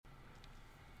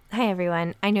Hi,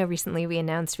 everyone. I know recently we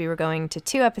announced we were going to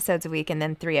 2 episodes a week and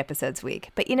then 3 episodes a week.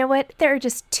 But you know what? There are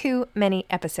just too many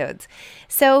episodes.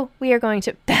 So we are going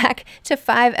back to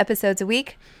 5 episodes a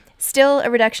week. Still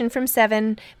a reduction from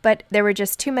 7, but there were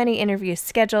just too many interviews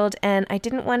scheduled, and I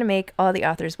didn't want to make all the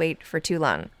authors wait for too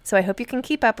long. So I hope you can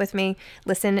keep up with me.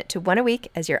 Listen to 1 a week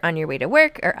as you're on your way to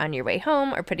work or on your way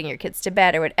home or putting your kids to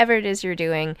bed or whatever it is you're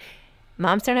doing.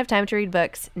 Moms Don't Have Time to Read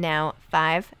Books, now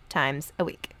 5 times a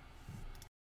week.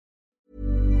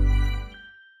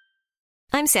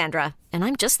 I'm Sandra, and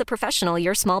I'm just the professional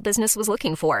your small business was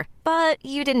looking for. But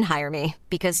you didn't hire me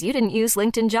because you didn't use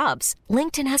LinkedIn Jobs.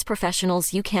 LinkedIn has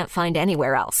professionals you can't find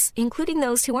anywhere else, including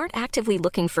those who aren't actively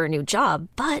looking for a new job,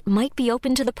 but might be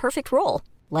open to the perfect role,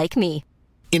 like me.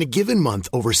 In a given month,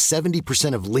 over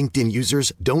 70% of LinkedIn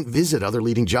users don't visit other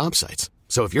leading job sites.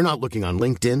 So if you're not looking on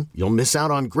LinkedIn, you'll miss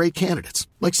out on great candidates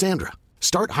like Sandra.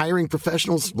 Start hiring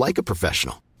professionals like a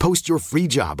professional. Post your free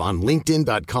job on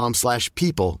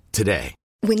linkedin.com/people today.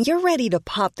 When you're ready to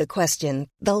pop the question,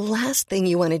 the last thing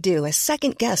you want to do is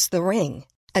second-guess the ring.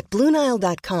 At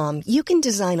BlueNile.com, you can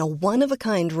design a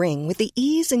one-of-a-kind ring with the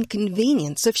ease and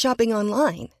convenience of shopping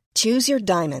online. Choose your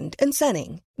diamond and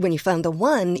setting. When you find the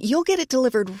one, you'll get it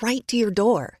delivered right to your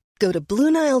door. Go to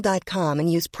BlueNile.com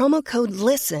and use promo code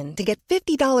LISTEN to get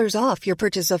 $50 off your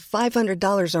purchase of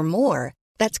 $500 or more.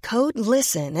 That's code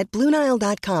LISTEN at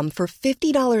BlueNile.com for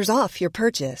 $50 off your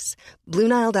purchase.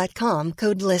 BlueNile.com,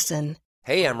 code LISTEN.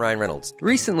 Hey, I'm Ryan Reynolds.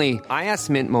 Recently, I asked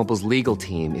Mint Mobile's legal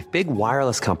team if big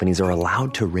wireless companies are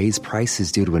allowed to raise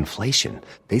prices due to inflation.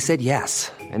 They said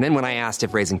yes. And then when I asked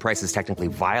if raising prices technically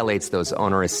violates those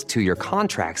onerous 2-year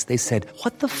contracts, they said,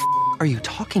 "What the f*** are you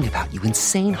talking about, you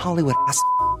insane Hollywood ass?"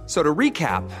 So to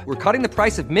recap, we're cutting the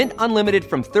price of Mint Unlimited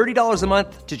from $30 a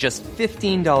month to just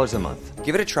 $15 a month.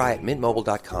 Give it a try at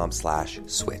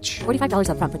mintmobile.com/switch. $45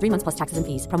 up front for 3 months plus taxes and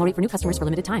fees. Promo rate for new customers for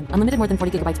limited time. Unlimited more than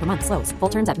 40 gigabytes per month. Slows full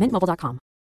terms at mintmobile.com.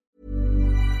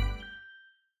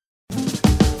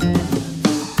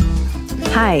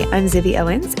 Hi, I'm Zibby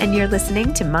Owens, and you're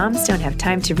listening to Moms Don't Have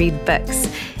Time to Read Books.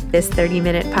 This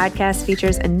 30-minute podcast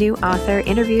features a new author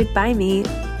interviewed by me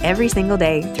every single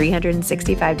day,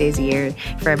 365 days a year,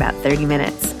 for about 30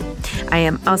 minutes. I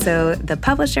am also the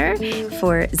publisher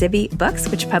for Zibby Books,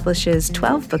 which publishes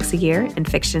 12 books a year in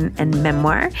fiction and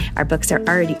memoir. Our books are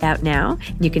already out now.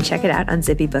 You can check it out on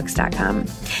zibbybooks.com.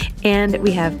 And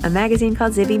we have a magazine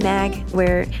called Zibby Mag,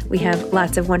 where we have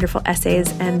lots of wonderful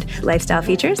essays and lifestyle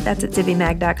features. That's at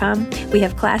zibbymag.com. We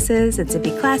have classes at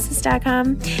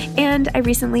zibbyclasses.com. And I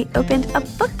recently opened a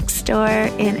bookstore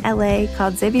in LA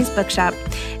called Zibby's Bookshop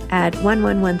at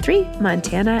 1113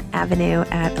 Montana Avenue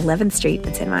at 11th Street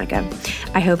in Santa Monica.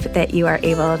 I hope that you are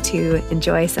able to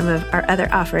enjoy some of our other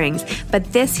offerings,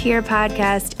 but this here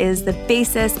podcast is the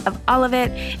basis of all of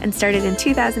it and started in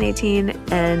 2018,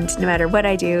 and no matter what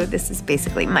I do, this is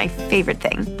basically my favorite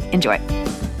thing. Enjoy.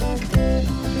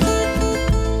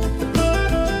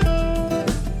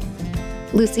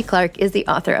 Lucy Clarke is the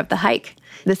author of The Hike.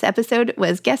 This episode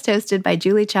was guest hosted by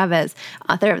Julie Chavez,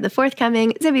 author of the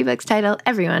forthcoming Zibby Books title,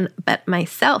 Everyone But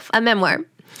Myself, a memoir.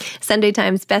 Sunday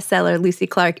Times bestseller Lucy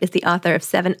Clarke is the author of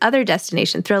 7 other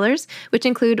destination thrillers, which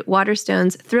include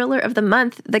Waterstone's Thriller of the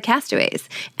Month, The Castaways,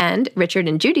 and Richard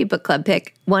and Judy Book Club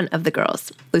pick, One of the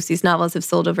Girls. Lucy's novels have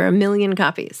sold over 1 million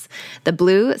copies. The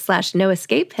Blue/No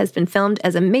Escape has been filmed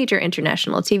as a major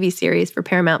international TV series for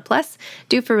Paramount Plus,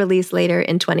 due for release later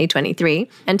in 2023,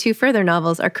 and 2 further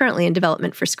novels are currently in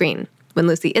development for screen. When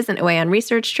Lucy isn't away on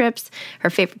research trips, her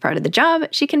favorite part of the job,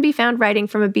 she can be found writing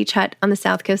from a beach hut on the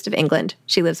south coast of England.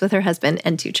 She lives with her husband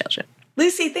and 2 children.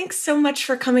 Lucy, thanks so much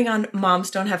for coming on Moms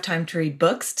Don't Have Time to Read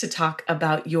Books to talk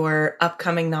about your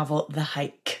upcoming novel, The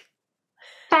Hike.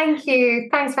 Thank you.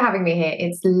 Thanks for having me here.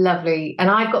 It's lovely. And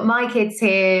I've got my kids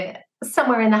here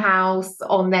somewhere in the house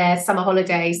on their summer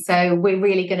holiday, so we're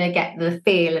really going to get the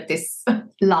feel of this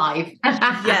live.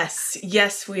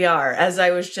 Yes, we are. As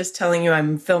I was just telling you,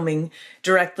 I'm filming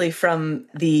directly from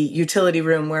the utility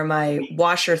room where my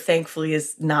washer thankfully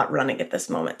is not running at this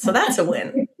moment. So that's a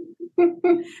win.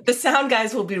 The sound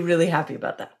guys will be really happy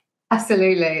about that.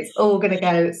 Absolutely. It's all going to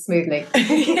go smoothly.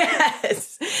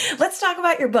 Yes. Let's talk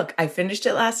about your book. I finished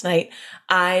it last night.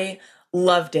 I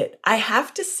loved it. I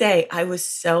have to say, I was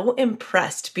so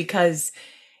impressed because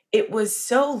it was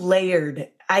so layered.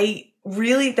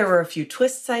 There were a few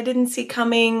twists I didn't see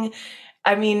coming.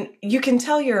 I mean, you can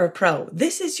tell you're a pro.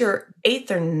 This is your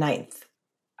 8th or 9th.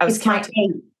 It's my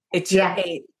 8th. It's your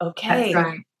 8th. Okay. That's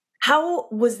right. How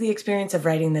was the experience of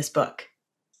writing this book?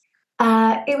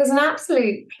 It was an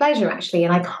absolute pleasure, actually.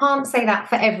 And I can't say that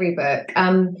for every book.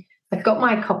 I've got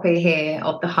my copy here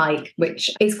of The Hike, which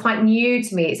is quite new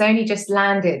to me. It's only just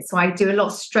landed, so I do a lot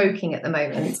of stroking at the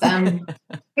moment.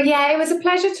 But yeah, it was a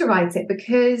pleasure to write it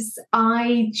because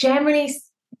I generally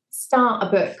start a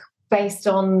book based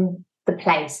on the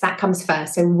place that comes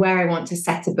first, so where I want to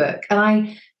set a book. And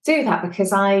I do that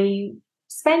because I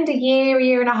spend a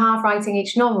year and a half writing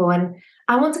each novel, and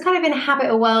I want to kind of inhabit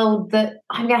a world that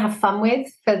I'm going to have fun with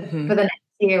for the next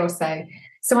year or so.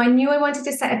 So I knew I wanted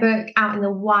to set a book out in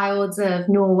the wilds of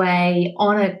Norway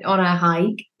on a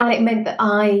hike. And it meant that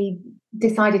I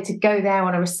decided to go there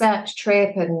on a research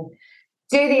trip and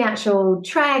do the actual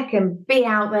trek and be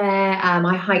out there.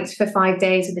 I hiked for 5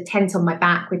 days with a tent on my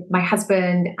back with my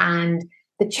husband, and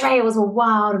the trails were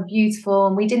wild and beautiful.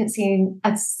 And we didn't see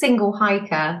a single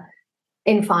hiker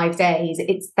in 5 days.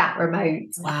 It's that remote.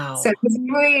 Wow. So it was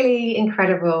really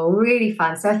incredible, really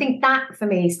fun. So I think that for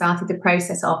me started the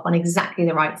process off on exactly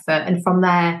the right foot. And from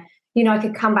there, I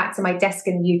could come back to my desk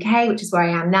in the UK, which is where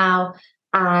I am now,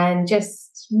 and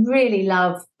just really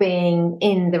love being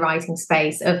in the writing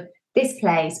space of this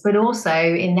place, but also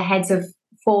in the heads of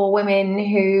 4 women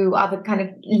who are the kind of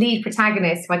lead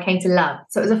protagonists who I came to love.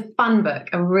 So it was a fun book,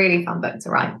 a really fun book to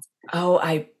write. Oh,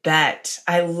 I bet.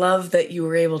 I love that you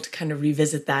were able to kind of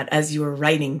revisit that as you were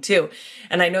writing too.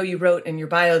 And I know you wrote in your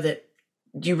bio that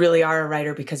you really are a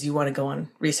writer because you want to go on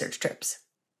research trips.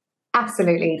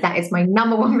 Absolutely. That is my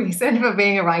number one reason for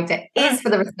being a writer, is for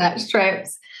the research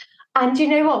trips. And you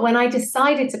know what? When I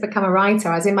decided to become a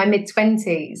writer, I was in my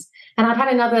mid-20s, and I'd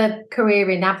had another career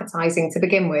in advertising to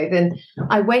begin with. And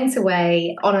I went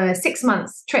away on a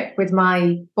 6-month trip with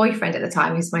my boyfriend at the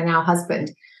time, who's my now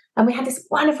husband. And we had this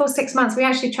wonderful 6 months. We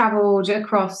actually traveled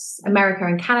across America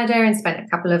and Canada and spent a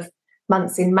couple of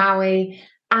months in Maui.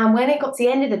 And when it got to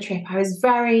the end of the trip, I was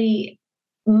very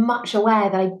much aware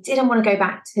that I didn't want to go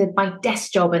back to my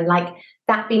desk job and like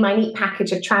that be my neat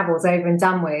package of travels over and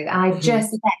done with. And I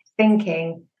just left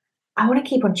thinking, I want to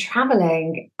keep on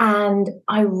traveling and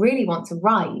I really want to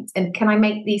write. And can I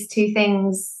make these two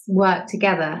things work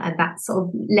together? And that sort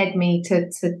of led me to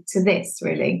this,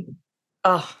 really.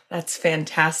 Oh, that's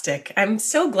fantastic. I'm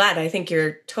so glad. I think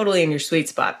you're totally in your sweet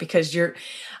spot because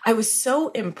I was so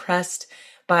impressed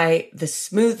by the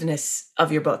smoothness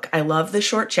of your book. I love the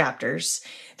short chapters.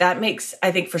 That makes,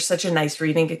 I think, for such a nice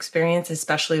reading experience,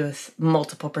 especially with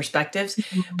multiple perspectives.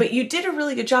 Mm-hmm. But you did a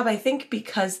really good job, I think,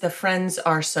 because the friends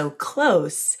are so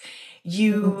close.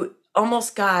 You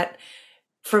almost got,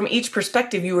 from each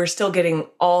perspective, you were still getting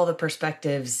all the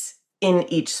perspectives in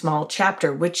each small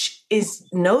chapter, which is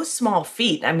no small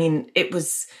feat. I mean, it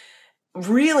was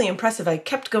really impressive. I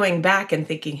kept going back and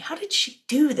thinking, how did she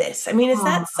do this? I mean, is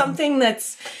that something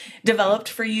that's developed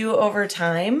for you over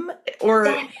time? Or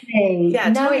definitely.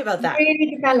 Yeah, tell me about that.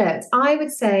 Really developed. I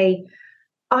would say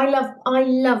I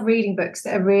love reading books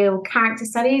that are real character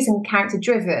studies and character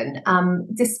driven.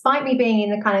 Despite me being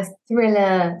in the kind of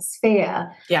thriller sphere,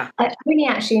 I really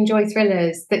actually enjoy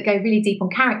thrillers that go really deep on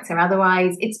character.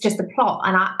 Otherwise, it's just a plot,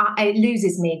 and it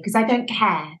loses me because I don't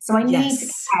care. So I need to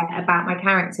care about my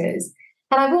characters,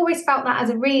 and I've always felt that as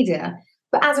a reader.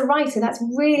 But as a writer, that's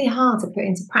really hard to put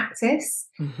into practice.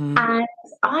 Mm-hmm. And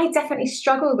I definitely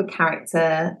struggled with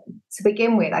character to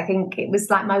begin with. I think it was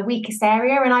like my weakest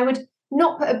area, and I would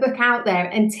not put a book out there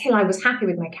until I was happy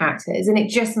with my characters. And it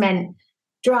just meant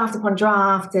draft upon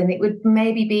draft. And it would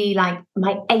maybe be like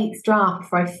my 8th draft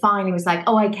before I finally was like,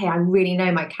 oh, okay, I really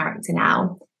know my character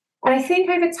now. And I think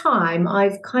over time,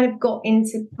 I've kind of got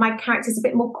into my characters a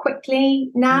bit more quickly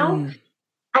now.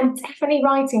 And definitely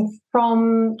writing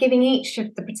from giving each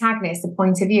of the protagonists a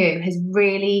point of view has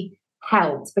really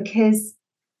helped, because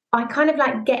I kind of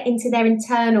like get into their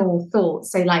internal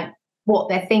thoughts. So like, what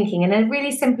they're thinking. And a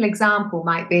really simple example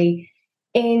might be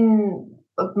in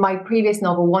my previous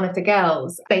novel, One of the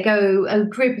Girls, a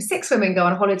group of 6 women go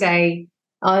on holiday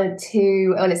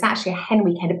it's actually a hen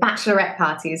weekend, a bachelorette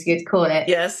party, as you'd call it.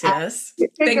 Yes.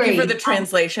 Thank you for the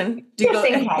translation. Just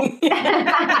in case.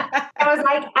 I was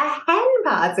like, a hen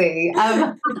party.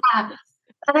 And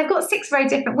I've got 6 very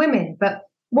different women. But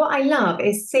what I love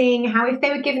is seeing how if they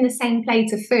were given the same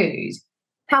plate of food,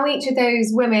 how each of those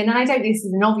women, and I don't think this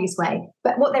is an obvious way,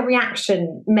 but what their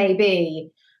reaction may be.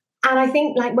 And I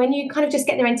think like when you kind of just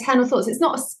get their internal thoughts, it's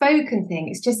not a spoken thing.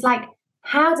 It's just like,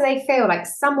 how do they feel? Like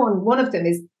one of them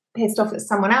is pissed off that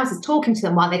someone else is talking to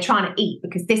them while they're trying to eat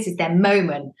because this is their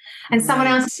moment. And someone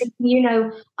else is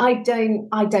thinking, I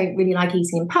don't really like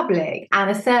eating in public.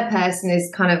 And a third person is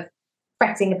kind of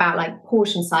fretting about like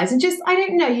portion size. And just, I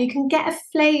don't know, you can get a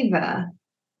flavour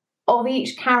of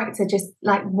each character, just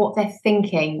like what they're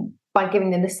thinking by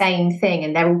giving them the same thing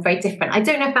and they're all very different. I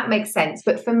don't know if that makes sense,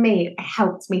 but for me, it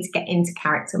helped me to get into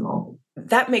character more.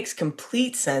 That makes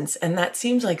complete sense. And that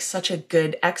seems like such a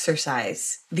good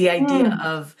exercise. The idea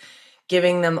of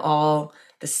giving them all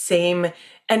the same,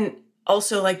 and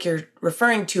also like you're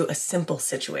referring to a simple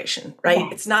situation, right? Yes.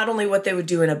 It's not only what they would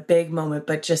do in a big moment,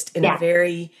 but just in a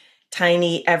very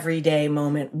tiny everyday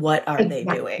moment. What are they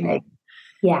doing?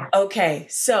 Yeah. Okay.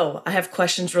 So I have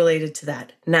questions related to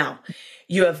that. Now,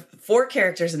 you have 4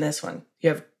 characters in this one. You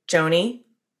have Joni,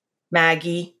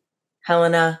 Maggie,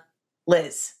 Helena,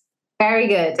 Liz. Very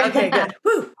good. Okay, good.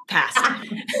 Woo, passed.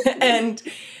 And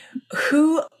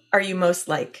who are you most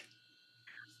like?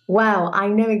 Well, I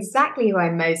know exactly who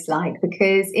I'm most like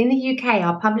because in the UK,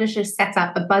 our publishers set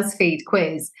up a BuzzFeed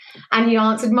quiz and you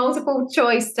answered multiple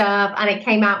choice stuff and it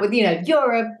came out with,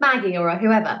 you're a Maggie or a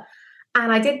whoever.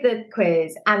 And I did the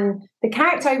quiz and the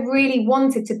character I really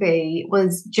wanted to be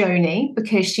was Joni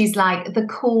because she's like the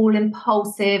cool,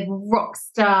 impulsive rock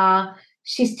star.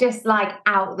 She's just like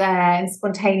out there and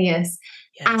spontaneous.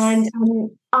 Yes.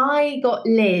 And I got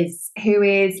Liz, who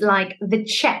is like the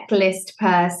checklist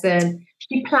person.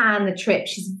 She planned the trip.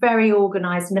 She's very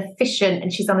organized and efficient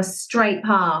and she's on a straight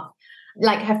path.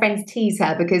 Like her friends tease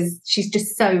her because she's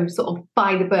just so sort of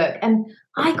by the book. And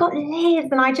I got Liz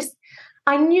and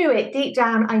I knew it deep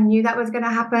down. I knew that was going to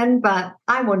happen, but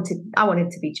I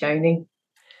wanted to be Joni.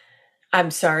 I'm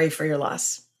sorry for your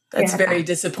loss. That's very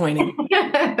disappointing.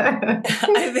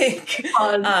 I think,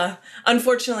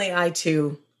 unfortunately, I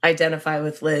too identify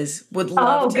with Liz. Would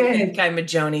love to think I'm a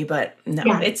Joni, but no,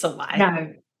 it's a lie.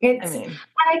 No,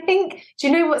 I think, do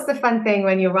you know what's the fun thing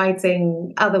when you're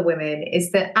writing other women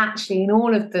is that actually in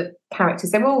all of the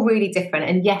characters, they're all really different.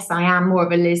 And yes, I am more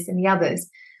of a Liz than the others.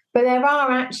 But there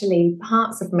are actually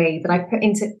parts of me that I put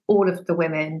into all of the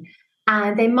women.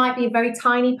 And they might be a very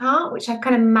tiny part, which I've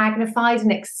kind of magnified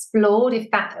and explored if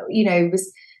that,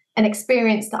 was an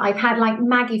experience that I've had. Like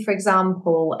Maggie, for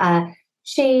example,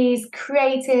 she's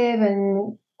creative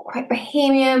and quite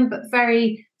bohemian, but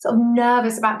very sort of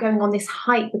nervous about going on this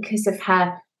hike because of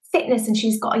her fitness. And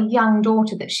she's got a young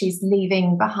daughter that she's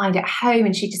leaving behind at home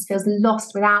and she just feels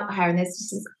lost without her. And there's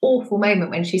just this awful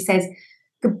moment when she says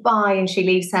goodbye and she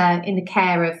leaves her in the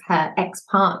care of her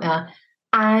ex-partner.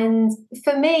 And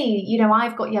for me,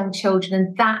 I've got young children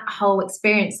and that whole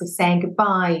experience of saying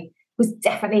goodbye was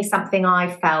definitely something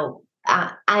I felt.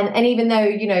 And even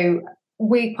though,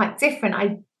 we're quite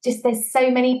different, there's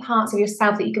so many parts of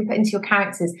yourself that you can put into your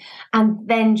characters and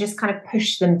then just kind of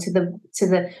push them to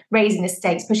the raising the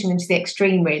stakes, pushing them to the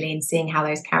extreme really and seeing how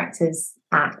those characters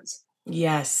act.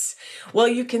 Yes. Well,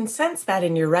 you can sense that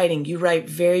in your writing. You write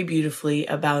very beautifully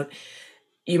about,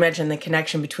 you mentioned the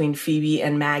connection between Phoebe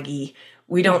and Maggie.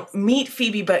 We don't meet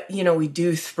Phoebe, but, we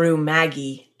do through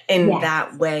Maggie in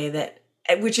that way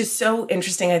which is so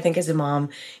interesting, I think, as a mom.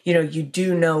 You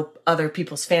do know other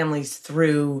people's families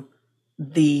through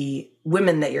the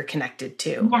women that you're connected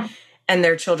to and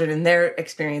their children and their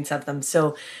experience of them.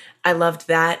 So I loved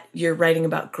that. Your writing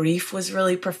about grief was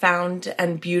really profound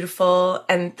and beautiful.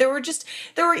 And there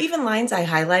were even lines I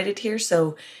highlighted here.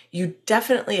 So you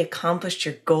definitely accomplished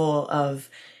your goal of,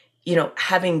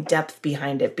 having depth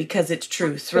behind it, because it's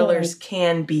true. Thrillers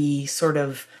can be sort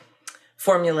of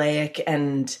formulaic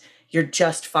and you're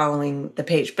just following the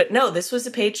page. But no, this was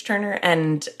a page turner.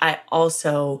 And I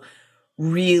also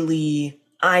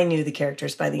I knew the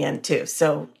characters by the end too.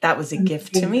 So that was a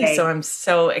gift to me. So I'm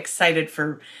so excited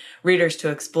for readers to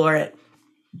explore it.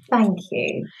 Thank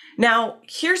you. Now,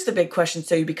 here's the big question.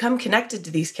 So you become connected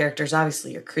to these characters.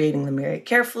 Obviously, you're creating them very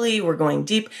carefully. We're going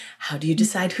deep. How do you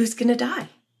decide who's going to die?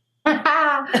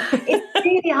 It's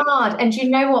really hard. And you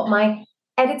know what? My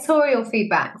editorial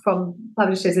feedback from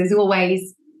publishers is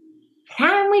always,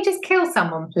 can we just kill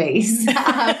someone, please? Can we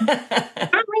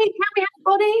have a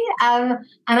body? And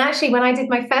actually, when I did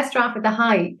my first draft of the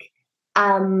hike,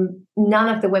 none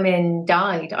of the women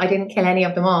died. I didn't kill any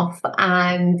of them off.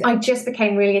 And I just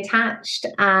became really attached.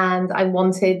 And I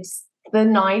wanted the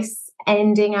nice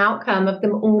ending outcome of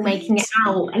them all making it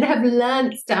out and have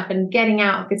learned stuff and getting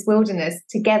out of this wilderness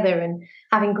together and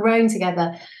having grown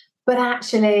together. But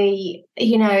actually,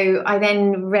 I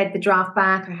then read the draft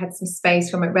back. I had some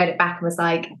space from it, read it back and was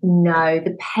like, no,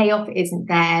 the payoff isn't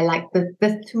there. Like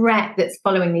the threat that's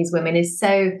following these women is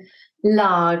so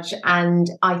large.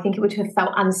 And I think it would have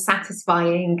felt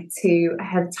unsatisfying to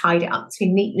have tied it up too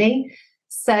neatly.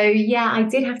 So, I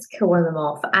did have to kill one of them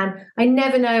off. And I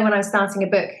never know when I'm starting a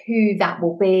book who that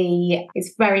will be.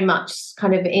 It's very much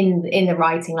kind of in the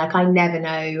writing. Like, I never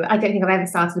know. I don't think I've ever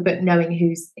started a book knowing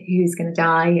who's going to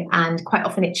die. And quite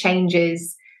often it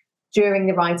changes during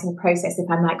the writing process, if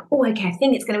I'm like, oh, okay, I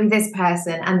think it's going to be this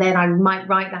person. And then I might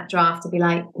write that draft to be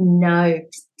like, no,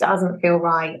 it just doesn't feel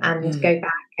right. And go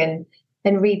back and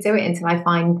redo it until I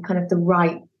find kind of the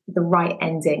right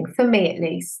ending, for me at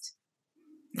least.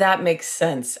 That makes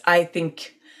sense. I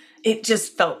think it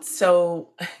just felt so,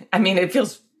 I mean, it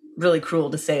feels really cruel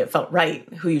to say it felt right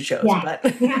who you chose, but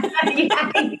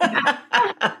exactly,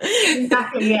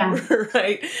 yeah.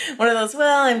 Right. One of those,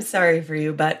 well, I'm sorry for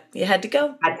you, but you had to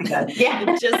go.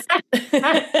 Yeah. Just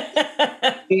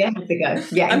you had to go.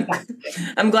 Yeah, exactly.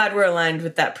 I'm glad we're aligned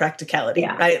with that practicality,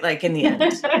 right? Like in the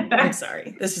end, I'm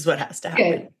sorry. This is what has to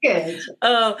happen. Good.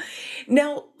 Oh,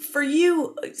 now for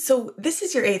you, so this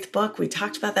is your 8th book. We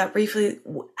talked about that briefly.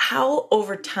 How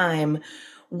over time,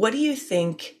 what do you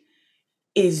think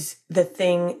is the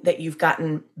thing that you've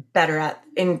gotten better at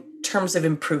in terms of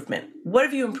improvement? What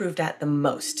have you improved at the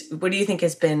most? What do you think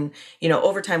has been,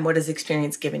 over time, what has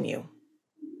experience given you?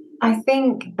 I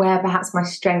think where perhaps my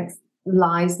strength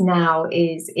lies now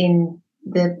is in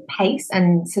the pace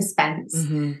and suspense.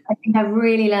 I think I've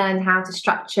really learned how to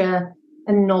structure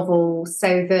a novel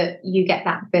so that you get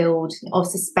that build of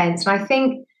suspense. And I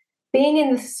think being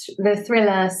in the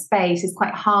thriller space is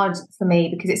quite hard for me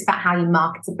because it's about how you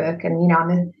market a book. And,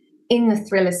 I'm in the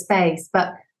thriller space,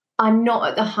 but I'm not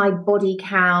at the high body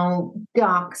count,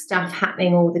 dark stuff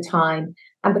happening all the time.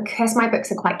 And because my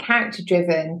books are quite character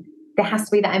driven, there has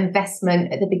to be that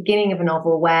investment at the beginning of a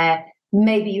novel where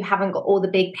maybe you haven't got all the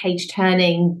big page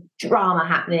turning drama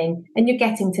happening and you're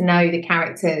getting to know the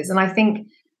characters. And I think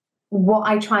what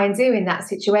I try and do in that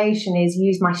situation is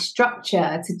use my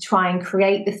structure to try and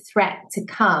create the threat to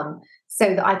come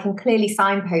so that I can clearly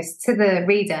signpost to the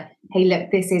reader, hey,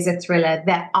 look, this is a thriller.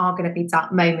 There are going to be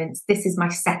dark moments. This is my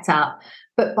setup.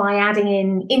 But by adding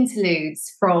in interludes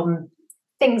from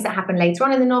things that happen later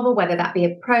on in the novel, whether that be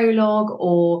a prologue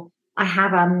or I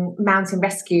have mountain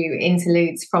rescue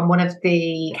interludes from one of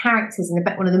the characters,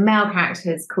 one of the male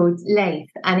characters called Leif.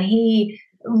 And he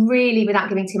really, without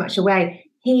giving too much away,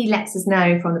 he lets us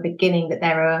know from the beginning that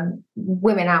there are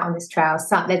women out on this trail,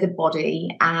 so there's a body,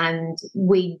 and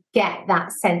we get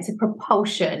that sense of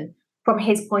propulsion from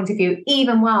his point of view,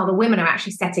 even while the women are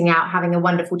actually setting out having a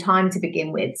wonderful time to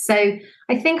begin with. So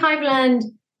I think I've learned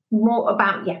more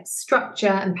about, structure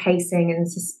and pacing and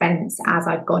suspense as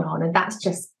I've gone on. And that's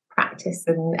just practice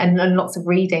and lots of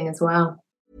reading as well.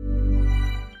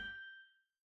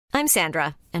 I'm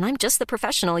Sandra, and I'm just the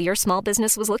professional your small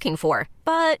business was looking for.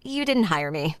 But you didn't hire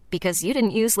me because you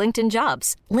didn't use LinkedIn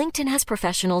Jobs. LinkedIn has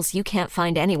professionals you can't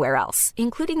find anywhere else,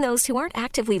 including those who aren't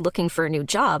actively looking for a new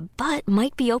job, but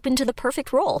might be open to the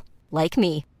perfect role, like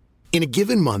me. In a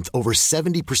given month, over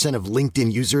 70% of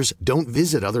LinkedIn users don't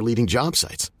visit other leading job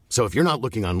sites. So if you're not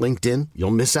looking on LinkedIn,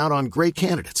 you'll miss out on great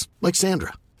candidates like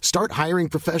Sandra. Start hiring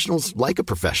professionals like a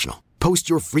professional. Post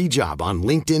your free job on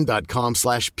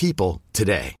linkedin.com/people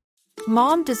today.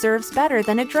 Mom deserves better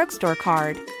than a drugstore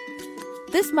card.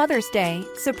 This Mother's Day,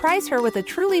 surprise her with a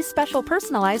truly special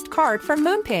personalized card from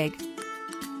Moonpig.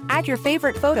 Add your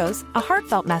favorite photos, a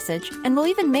heartfelt message, and we'll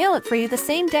even mail it for you the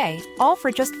same day, all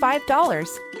for just $5.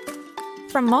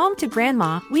 From mom to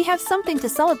grandma, we have something to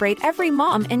celebrate every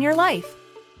mom in your life.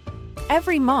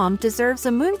 Every mom deserves a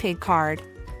Moonpig card.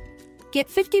 Get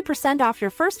 50% off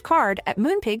your first card at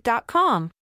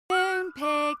moonpig.com.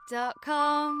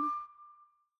 Moonpig.com.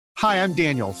 Hi, I'm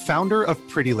Daniel, founder of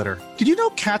Pretty Litter. Did you know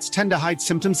cats tend to hide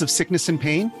symptoms of sickness and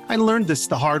pain? I learned this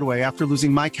the hard way after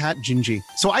losing my cat, Gingy.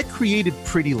 So I created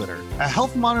Pretty Litter, a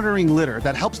health monitoring litter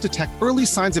that helps detect early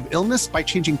signs of illness by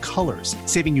changing colors,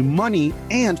 saving you money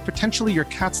and potentially your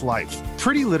cat's life.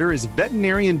 Pretty Litter is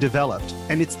veterinarian developed,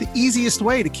 and it's the easiest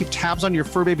way to keep tabs on your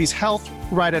fur baby's health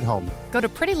right at home. Go to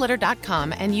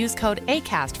prettylitter.com and use code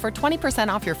ACAST for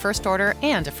 20% off your first order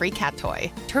and a free cat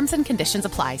toy. Terms and conditions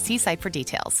apply. See site for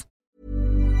details.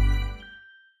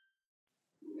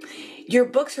 Your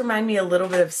books remind me a little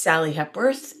bit of Sally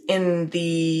Hepworth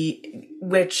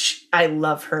which I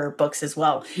love her books as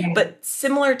well, but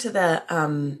similar to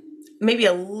the, maybe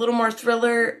a little more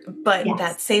thriller, but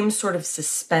that same sort of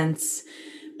suspense,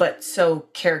 but so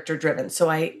character driven. So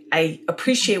I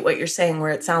appreciate what you're saying,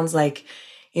 where it sounds like,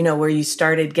 where you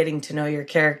started getting to know your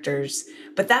characters,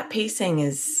 but that pacing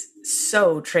is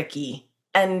so tricky.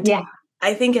 And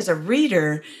I think as a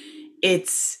reader,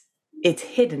 it's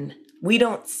hidden. We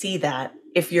don't see that.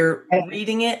 If you're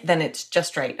reading it, then it's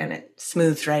just right and it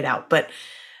smooths right out. But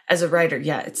as a writer,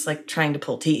 it's like trying to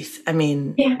pull teeth. I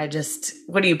mean,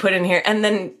 what do you put in here? And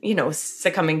then,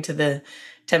 succumbing to the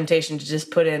temptation to just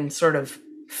put in sort of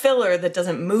filler that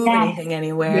doesn't move anything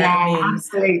anywhere. Yeah,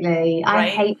 absolutely. Right? I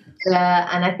hate filler.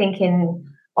 And I think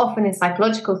often in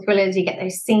psychological thrillers, you get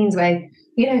those scenes where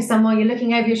somewhere you're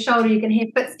looking over your shoulder, you can hear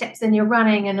footsteps and you're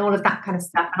running and all of that kind of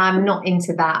stuff. And I'm not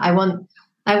into that. I want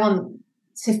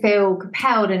to feel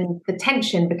compelled and the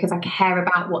tension because I care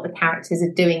about what the characters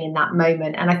are doing in that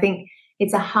moment. And I think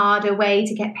it's a harder way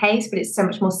to get pace, but it's so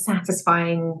much more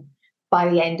satisfying by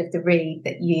the end of the read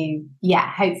that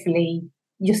hopefully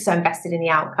you're so invested in the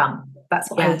outcome. That's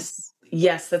what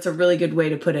Yes, that's a really good way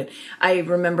to put it. I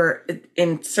remember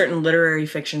in certain literary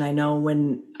fiction, I know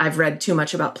when I've read too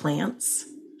much about plants,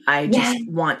 I just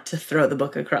want to throw the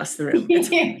book across the room.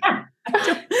 Pretty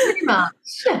much.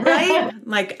 Right?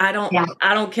 Like, I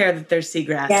don't care that there's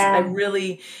seagrass.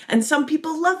 Yeah. And some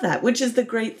people love that, which is the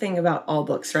great thing about all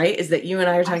books, right? Is that you and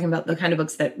I are talking about the kind of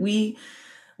books that we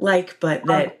like, but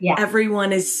that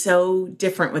everyone is so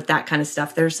different with that kind of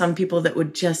stuff. There are some people that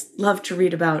would just love to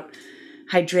read about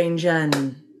hydrangea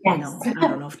and, I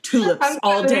don't know, tulips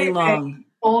all day long.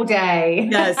 All day.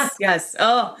 Yes.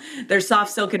 Oh, their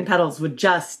soft silken petals would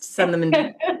just send them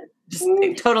into just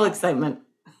total excitement.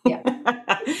 Yeah.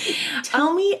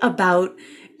 Tell me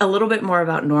a little bit more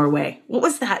about Norway. What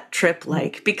was that trip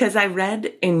like? Because I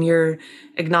read in your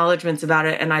acknowledgments about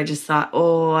it and I just thought,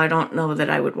 I don't know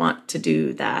that I would want to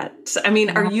do that. I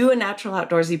mean, are you a natural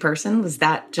outdoorsy person? Was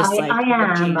that just I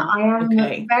am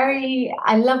okay.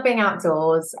 I love being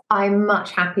outdoors. I'm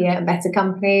much happier and better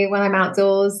company when I'm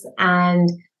outdoors, and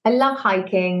I love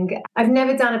hiking. I've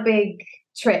never done a big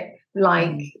trip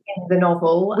like in the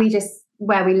novel.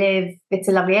 Where we live, it's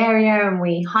a lovely area and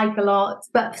we hike a lot.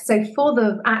 But so for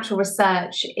the actual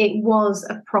research, it was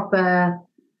a proper,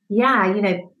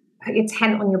 put your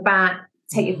tent on your back,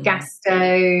 take your gas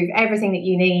stove, everything that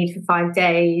you need for 5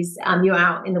 days. You're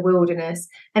out in the wilderness.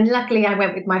 And luckily I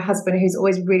went with my husband, who's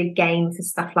always really game for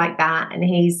stuff like that. And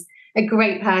he's a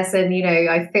great person.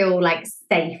 I feel like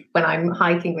safe when I'm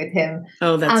hiking with him.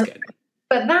 Oh, that's good.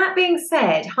 But that being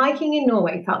said, hiking in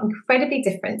Norway felt incredibly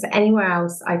different to anywhere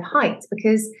else I've hiked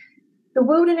because the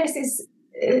wilderness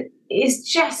is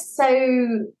just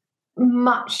so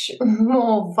much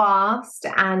more vast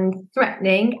and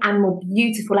threatening and more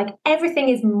beautiful. Like everything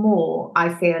is more,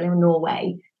 I feel, in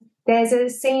Norway. There's a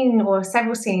scene or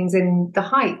several scenes in the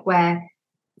hike where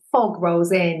fog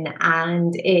rolls in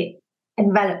and it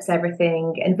envelops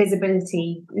everything and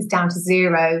visibility is down to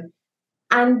zero.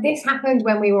 And this happened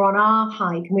when we were on our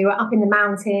hike and we were up in the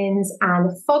mountains and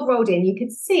the fog rolled in. You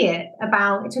could see it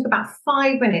took about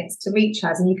 5 minutes to reach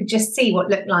us and you could just see what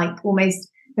looked like almost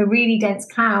a really dense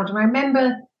cloud. And I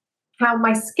remember how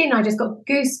my skin, I just got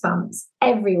goosebumps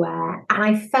everywhere. And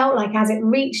I felt like as it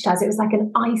reached us, it was like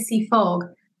an icy fog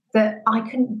that I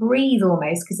couldn't breathe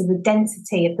almost because of the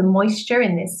density of the moisture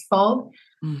in this fog.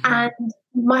 Mm-hmm. And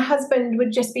my husband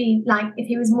would just be like, if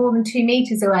he was more than 2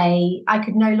 meters away, I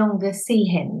could no longer see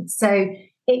him. So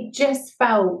it just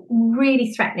felt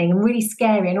really threatening and really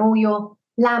scary. And all your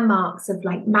landmarks of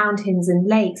like mountains and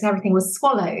lakes, everything was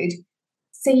swallowed.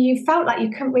 So you felt like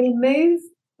you couldn't really move,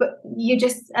 but you're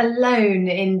just alone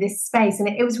in this space. And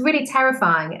it was really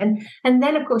terrifying. And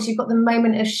then, of course, you've got the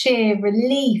moment of sheer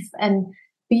relief and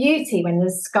beauty when the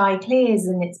sky clears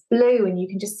and it's blue and you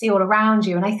can just see all around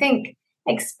you. And I think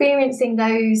experiencing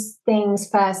those things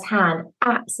firsthand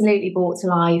absolutely brought to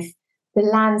life the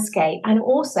landscape and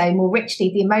also more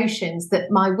richly the emotions that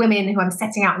my women who I'm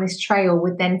setting out on this trail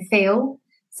would then feel.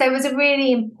 So it was a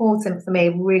really important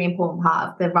part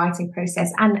of the writing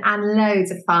process and loads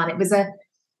of fun. It was a,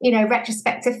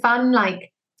 retrospective fun,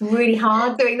 like really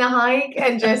hard doing the hike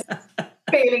and just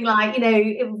feeling like,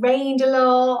 it rained a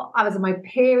lot. I was on my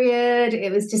period. I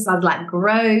was like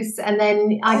gross. And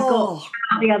then I got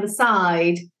out the other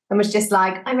side and was just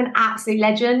like, I'm an absolute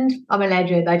legend. I'm a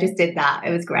legend. I just did that.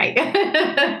 It was great.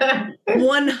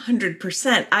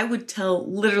 100%. I would tell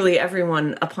literally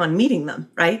everyone upon meeting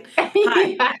them, right?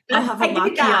 Hi, I'll have a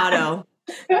macchiato.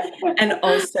 And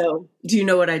also, do you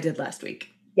know what I did last week?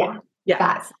 Yeah.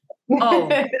 That's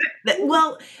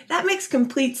that makes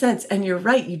complete sense. And you're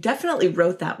right. You definitely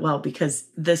wrote that well because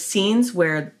the scenes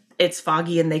where it's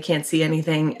foggy and they can't see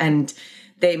anything and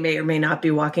they may or may not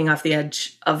be walking off the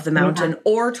edge of the mountain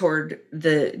or toward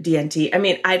the DNT. I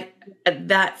mean,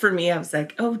 that for me, I was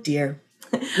like, oh dear.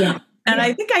 Yeah. And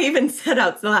I think I even said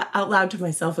out loud to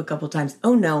myself a couple times,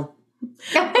 oh no.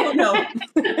 Oh no.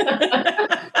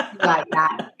 Like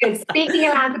that. Because speaking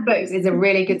aloud the books is a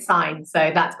really good sign.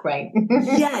 So that's great.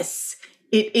 Yes,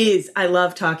 it is. I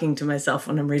love talking to myself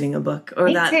when I'm reading a book.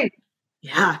 Me too.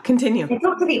 Yeah, continue. I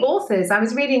talked to the authors. I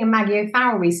was reading a Maggie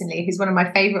O'Farrell recently, who's one of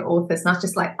my favorite authors. And I was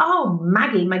just like, oh,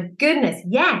 Maggie, my goodness.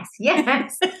 Yes. My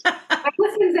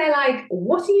husband's there like,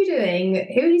 what are you doing?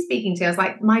 Who are you speaking to? I was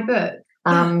like, my book.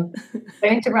 Don't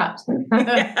interrupt.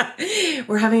 Yeah.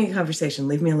 We're having a conversation.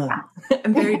 Leave me alone.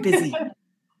 I'm very busy.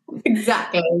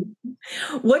 Exactly.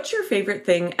 What's your favorite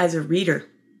thing as a reader?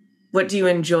 What do you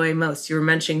enjoy most? You were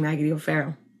mentioning Maggie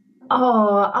O'Farrell.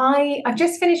 Oh, I've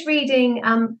just finished reading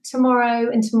Tomorrow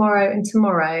and Tomorrow and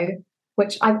Tomorrow,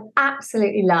 which I've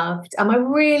absolutely loved.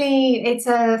 It's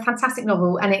a fantastic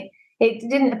novel, and it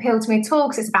didn't appeal to me at all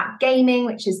because it's about gaming,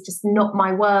 which is just not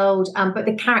my world. But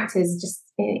the characters are just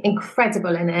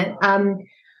incredible in it.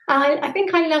 I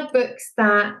think I love books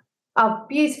that are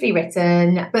beautifully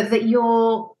written, but that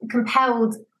you're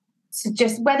compelled to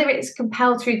just, whether it's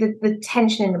compelled through the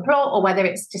tension in the plot or whether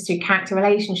it's just through character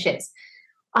relationships,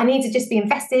 I need to just be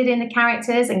invested in the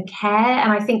characters and care.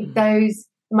 And I think those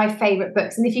are my favourite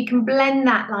books. And if you can blend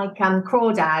that like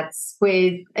Crawdads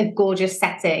with a gorgeous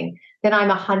setting, then I'm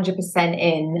 100%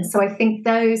 in. So I think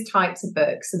those types of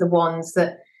books are the ones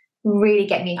that really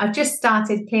get me. I've just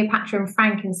started Cleopatra and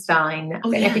Frankenstein.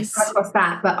 Oh, I yes. come across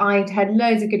that, but I'd heard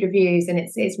loads of good reviews, and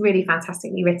it's really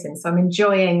fantastically written. So I'm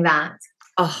enjoying that.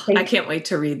 Oh, I can't wait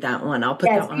to read that one. I'll put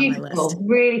that one on my list.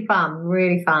 Really fun,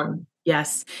 really fun.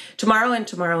 Yes. Tomorrow and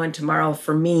Tomorrow and Tomorrow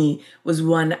for me was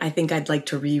one I think I'd like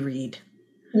to reread.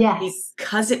 Yes.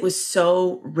 Because it was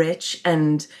so rich,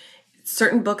 and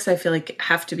certain books I feel like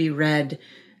have to be read.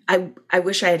 I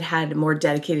wish I had had more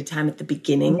dedicated time at the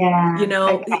beginning,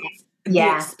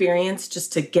 the experience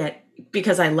just to get,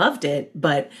 because I loved it,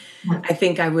 but I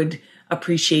think I would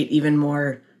appreciate even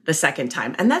more the second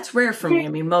time. And that's rare for me. I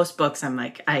mean, most books I'm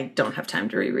like, I don't have time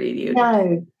to reread.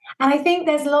 No. And I think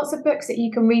there's lots of books that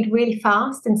you can read really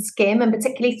fast and skim, and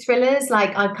particularly thrillers.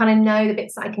 Like I kind of know the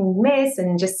bits that I can miss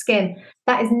and just skim.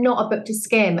 That is not a book to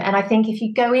skim. And I think if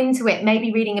you go into it,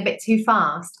 maybe reading a bit too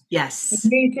fast, yes,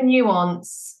 you lose the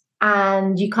nuance,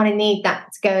 and you kind of need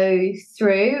that to go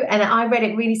through. And I read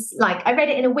it I read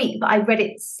it in a week, but I read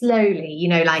it slowly,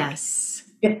 just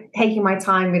taking my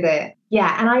time with it.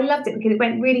 Yeah, and I loved it because it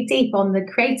went really deep on the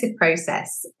creative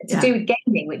process to do with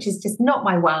gaming, which is just not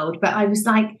my world. But I was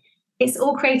like, it's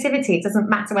all creativity. It doesn't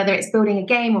matter whether it's building a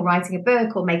game or writing a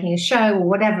book or making a show or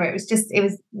whatever. It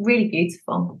was really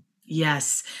beautiful.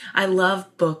 Yes, I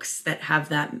love books that have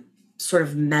that sort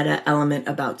of meta element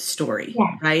about story,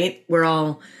 right? We're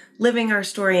all living our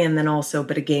story, and then also,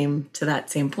 but a game to that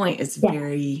same point is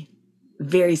very,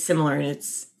 very similar. And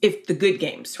it's the good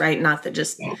games, right? Not the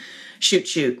just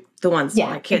shoot, the ones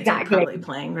my kids are probably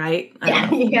playing, right?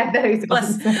 Those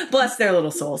bless their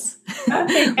little souls.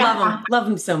 Love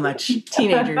them so much,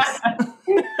 teenagers.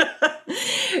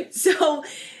 So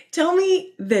tell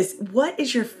me this, what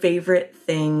is your favorite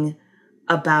thing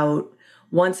about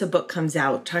once a book comes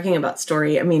out, talking about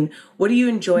story? I mean, what do you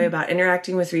enjoy about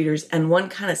interacting with readers? And one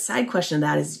kind of side question of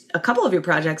that is, a couple of your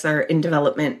projects are in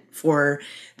development for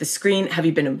the screen. Have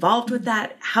you been involved with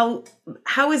that? How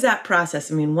is that process?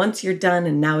 I mean, once you're done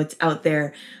and now it's out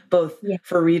there, both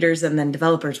for readers and then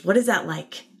developers, what is that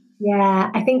like? Yeah,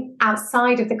 I think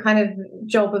outside of the kind of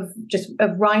job of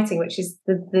writing, which is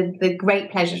the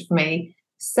great pleasure for me,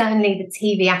 certainly the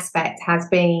TV aspect has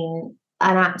been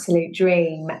an absolute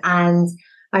dream. And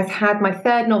I've had my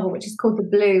third novel, which is called The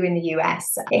Blue in the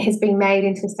US. It has been made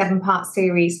into a 7-part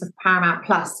series for Paramount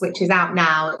Plus, which is out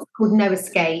now. It's called No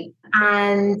Escape.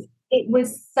 And it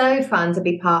was so fun to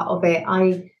be part of it.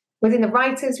 I was in the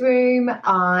writer's room.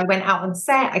 I went out on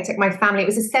set. I took my family. It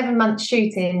was a 7-month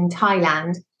shoot in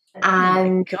Thailand.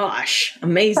 And oh my gosh,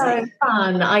 amazing. So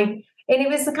fun. And it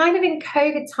was kind of in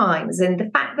COVID times. And the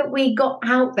fact that we got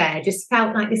out there just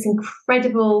felt like this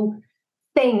incredible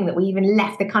thing, that we even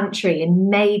left the country and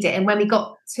made it. And when we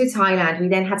got to Thailand, we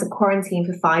then had to quarantine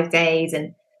for 5 days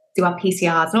and do our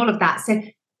PCRs and all of that. So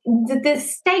the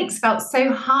stakes felt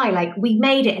so high, like we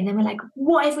made it. And then we're like,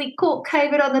 what if we caught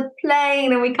COVID on the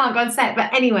plane and we can't go on set?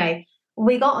 But anyway,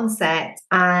 we got on set,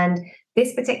 and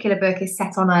this particular book is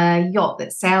set on a yacht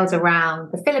that sails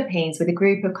around the Philippines with a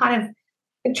group of kind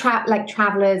of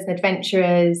travelers and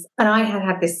adventurers. And I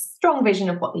had this strong vision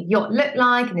of what the yacht looked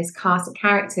like and this cast of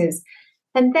characters.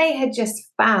 And they had just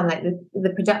found, like the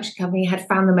production company had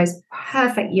found the most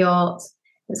perfect yacht.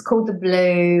 It was called The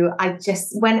Blue. I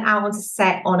just went out onto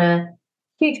set on a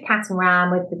huge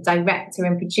catamaran with the director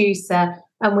and producer,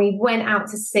 and we went out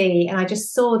to sea, and I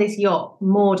just saw this yacht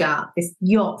moored up, this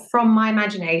yacht from my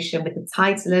imagination with the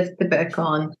title of the book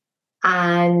on,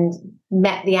 and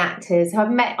met the actors who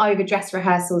I've met over dress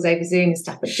rehearsals over Zoom and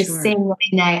stuff, but just seeing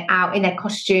them out in their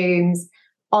costumes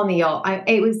on the yacht.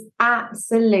 It was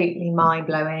absolutely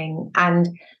mind-blowing. And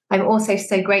I'm also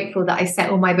so grateful that I set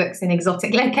all my books in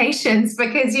exotic locations,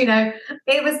 because,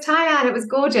 it was Thailand, it was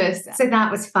gorgeous. So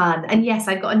that was fun. And yes,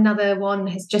 I've got another one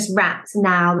has just wrapped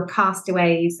now. The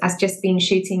Castaways has just been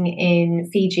shooting in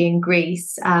Fiji and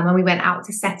Greece. And we went out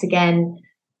to set again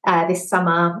this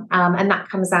summer. And that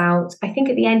comes out, I think,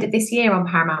 at the end of this year on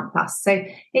Paramount Plus. So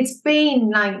it's been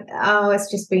like,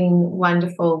 it's just been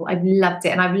wonderful. I've loved it.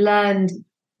 And I've learned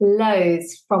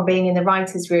loads from being in the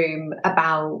writer's room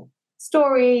about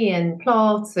story and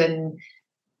plot and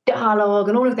dialogue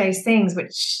and all of those things,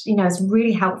 which, is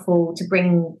really helpful to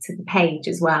bring to the page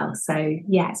as well. So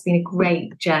yeah, it's been a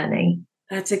great journey.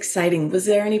 That's exciting. Was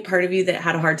there any part of you that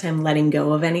had a hard time letting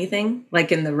go of anything?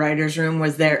 Like in the writer's room,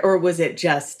 or was it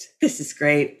just, this is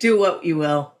great, do what you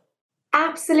will?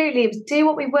 Absolutely. It was do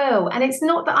what we will. And it's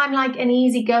not that I'm like an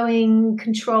easygoing,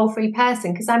 control-free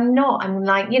person, because I'm not. I'm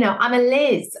like, I'm a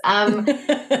Liz. But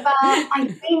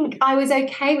I think I was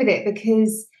okay with it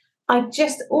because I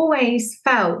just always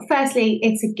felt, firstly,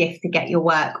 it's a gift to get your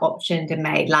work optioned and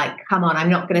made. Like, come on, I'm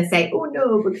not going to say, oh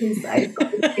no, because I've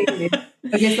got to do this.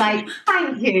 I'm just like,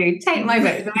 thank you, take my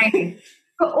vote.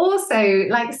 But also,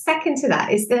 like, second to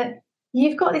that is that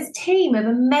you've got this team of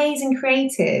amazing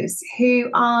creatives who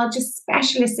are just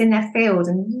specialists in their field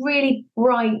and really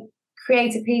bright,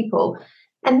 creative people.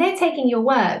 And they're taking your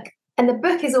work, and the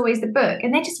book is always the book,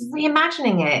 and they're just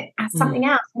reimagining it as something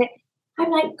else. And I'm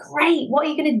like, great, what are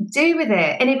you going to do with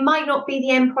it? And it might not be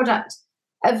the end product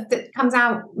that comes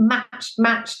out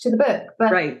matched to the book,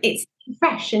 but it's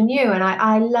fresh and new. And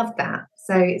I love that.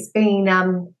 So it's been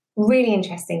really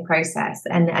interesting process.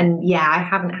 And yeah, I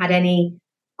haven't had any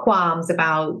qualms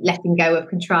about letting go of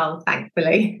control,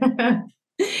 thankfully.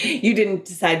 You didn't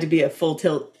decide to be a full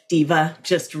tilt diva,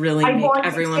 just really make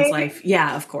everyone's life.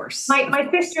 Yeah, of course. My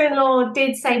sister-in-law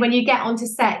did say, when you get onto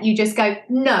set, you just go,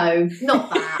 no,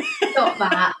 not that, not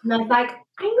that. And I was like,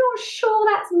 I'm not sure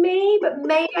that's me, but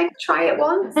maybe I could try it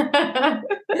once.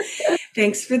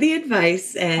 Thanks for the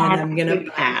advice, and I'm going to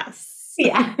pass.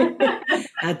 Yeah.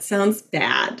 That sounds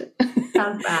bad.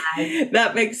 Sounds bad.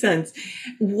 That makes sense.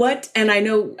 And I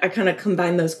know I kind of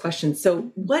combine those questions.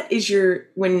 So what is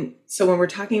when we're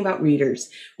talking about readers,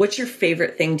 what's your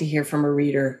favorite thing to hear from a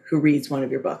reader who reads one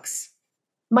of your books?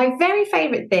 My very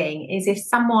favorite thing is if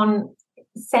someone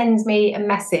sends me a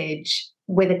message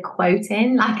with a quote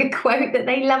in, like a quote that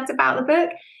they loved about the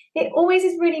book. It always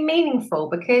is really meaningful,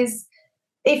 because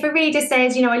if a reader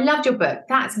says, I loved your book,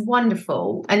 that's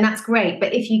wonderful and that's great.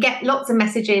 But if you get lots of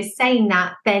messages saying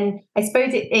that, then I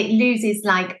suppose it loses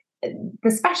like the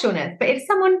specialness. But if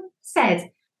someone said,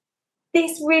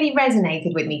 this really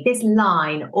resonated with me, this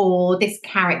line or this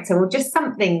character or just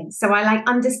something, so I like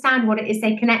understand what it is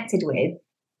they connected with,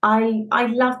 I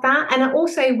love that. And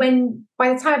also, when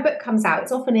by the time a book comes out,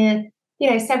 it's often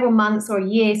several months or a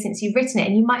year since you've written it,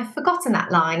 and you might have forgotten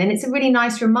that line. And it's a really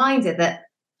nice reminder that,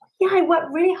 I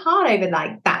worked really hard over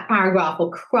like that paragraph or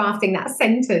crafting that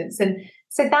sentence. And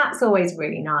so that's always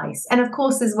really nice. And of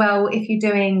course, as well, if you're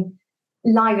doing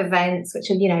live events,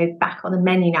 which are, back on the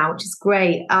menu now, which is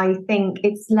great. I think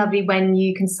it's lovely when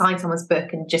you can sign someone's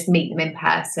book and just meet them in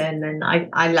person. And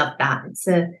I love that. It's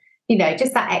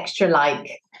just that extra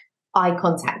like eye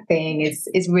contact thing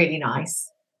is really nice.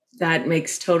 That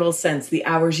makes total sense. The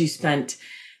hours you spent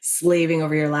slaving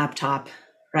over your laptop,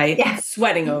 right? Yes.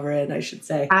 Sweating over it, I should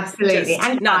say. Absolutely.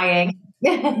 And crying.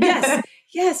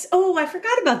 Yes. Oh, I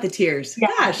forgot about the tears. Yeah,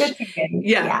 gosh.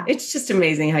 Yeah. It's just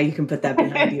amazing how you can put that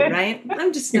behind you, right?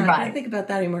 I'm just not going to think about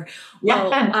that anymore.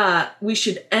 Well, we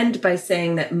should end by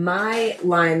saying that my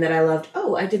line that I loved,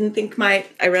 I didn't think I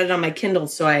read it on my Kindle,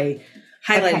 so I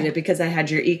highlighted it because I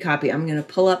had your e-copy. I'm going to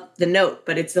pull up the note,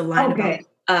 but it's the line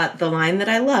about the line that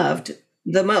I loved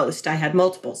the most. I had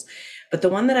multiples, but the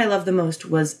one that I loved the most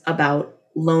was about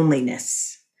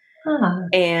loneliness.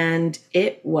 And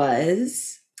it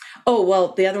was,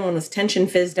 the other one was tension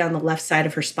fizzed down the left side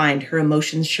of her spine, her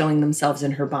emotions showing themselves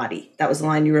in her body. That was the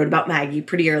line you wrote about Maggie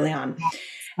pretty early on.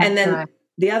 And then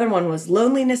the other one was,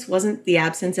 loneliness wasn't the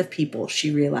absence of people,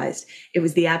 she realized. It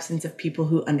was the absence of people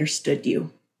who understood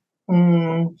you.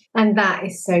 And that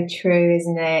is so true,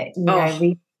 isn't it?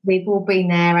 We've all been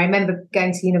there. I remember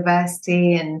going to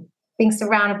university and being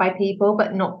surrounded by people,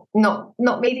 but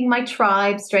not meeting my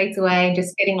tribe straight away, and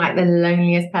just feeling like the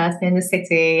loneliest person in the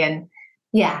city. And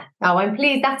I'm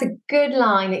pleased. That's a good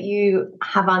line that you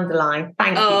have underlined.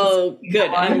 Thank you. Oh,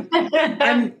 good.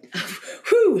 I'm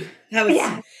that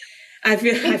was, I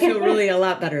feel really a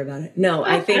lot better about it. No,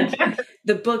 I think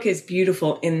the book is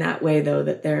beautiful in that way, though,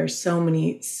 that there are so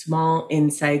many small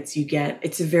insights you get.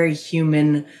 It's a very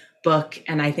human book.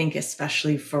 And I think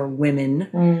especially for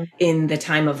women in the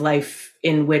time of life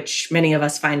in which many of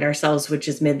us find ourselves, which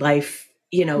is midlife,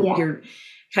 you're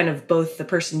kind of both the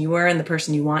person you were and the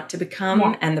person you want to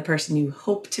become and the person you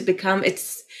hope to become.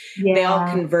 They all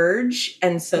converge.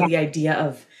 And so the idea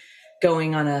of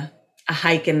going on a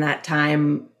hike in that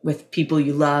time with people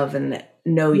you love and that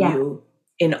know you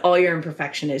in all your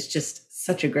imperfection is just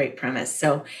such a great premise.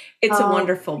 So it's a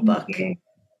wonderful book.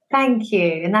 Thank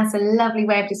you. And that's a lovely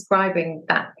way of describing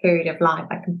that period of life.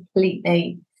 I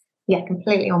completely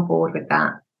on board with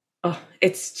that. Oh,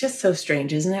 it's just so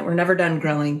strange, isn't it? We're never done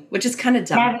growing, which is kind of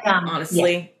dumb,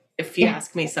 honestly. If you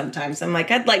ask me sometimes, I'm like,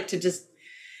 I'd like to just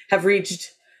have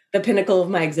reached the pinnacle of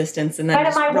my existence and then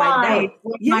just ride it out.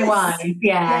 My wife.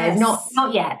 Yeah. Yes.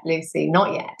 Not yet, Lucy.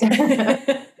 Not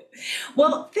yet.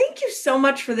 Well, thank you so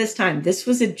much for this time. This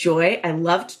was a joy. I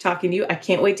loved talking to you. I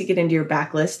can't wait to get into your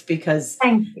backlist because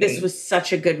this was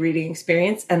such a good reading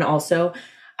experience. And also,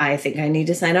 I think I need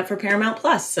to sign up for Paramount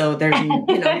Plus. So there's,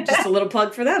 just a little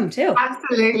plug for them too.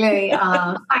 Absolutely.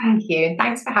 Thank you. And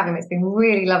thanks for having me. It's been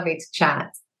really lovely to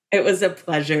chat. It was a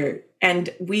pleasure. And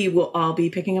we will all be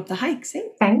picking up the hike soon.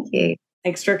 Thank you.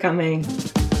 Thanks for coming.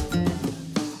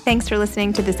 Thanks for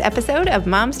listening to this episode of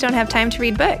Moms Don't Have Time to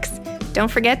Read Books. Don't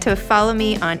forget to follow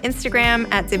me on Instagram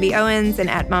at Zibby Owens and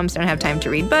at Moms Don't Have Time to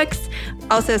Read Books.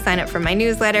 Also sign up for my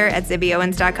newsletter at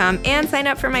zibbyowens.com and sign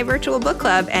up for my virtual book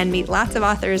club and meet lots of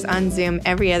authors on Zoom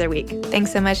every other week.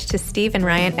 Thanks so much to Steve and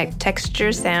Ryan at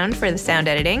Texture Sound for the sound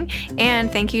editing. And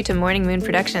thank you to Morning Moon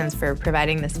Productions for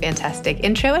providing this fantastic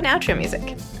intro and outro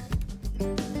music.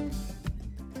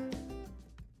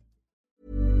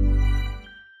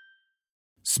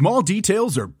 Small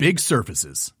details are big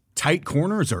surfaces. Tight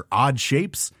corners or odd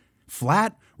shapes.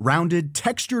 Flat, rounded,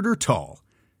 textured, or tall.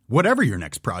 Whatever your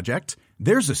next project,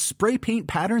 there's a spray paint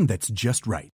pattern that's just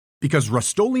right. Because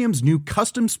Rust-Oleum's new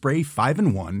Custom Spray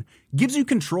 5-in-1 gives you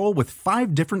control with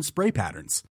 5 different spray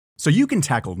patterns. So you can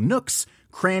tackle nooks,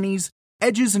 crannies,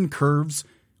 edges, and curves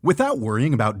without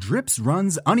worrying about drips,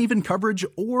 runs, uneven coverage,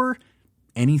 or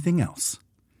anything else.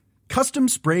 Custom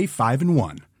Spray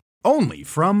 5-in-1. Only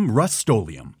from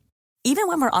Rust-Oleum. Even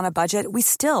when we're on a budget, we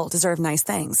still deserve nice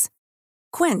things.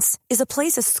 Quince is a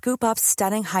place to scoop up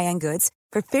stunning high-end goods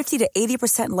for 50 to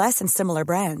 80% less than similar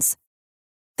brands.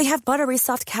 They have buttery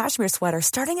soft cashmere sweaters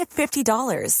starting at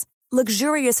 $50,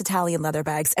 luxurious Italian leather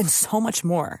bags, and so much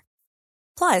more.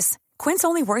 Plus, Quince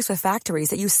only works with factories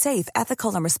that use safe,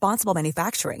 ethical, and responsible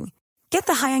manufacturing. Get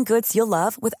the high-end goods you'll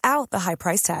love without the high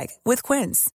price tag with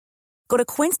Quince. Go to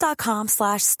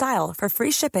quince.com/style for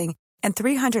free shipping and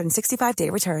 365-day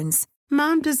returns.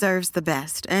 Mom deserves the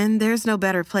best, and there's no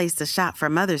better place to shop for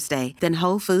Mother's Day than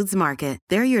Whole Foods Market.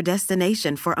 They're your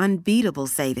destination for unbeatable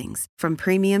savings, from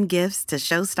premium gifts to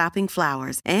show-stopping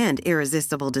flowers and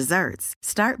irresistible desserts.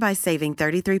 Start by saving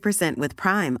 33% with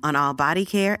Prime on all body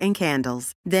care and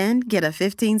candles. Then get a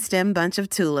 15-stem bunch of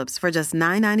tulips for just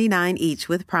 $9.99 each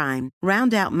with Prime.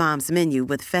 Round out Mom's menu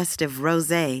with festive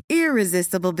rosé,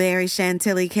 irresistible berry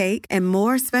chantilly cake, and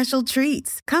more special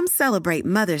treats. Come celebrate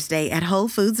Mother's Day at Whole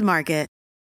Foods Market.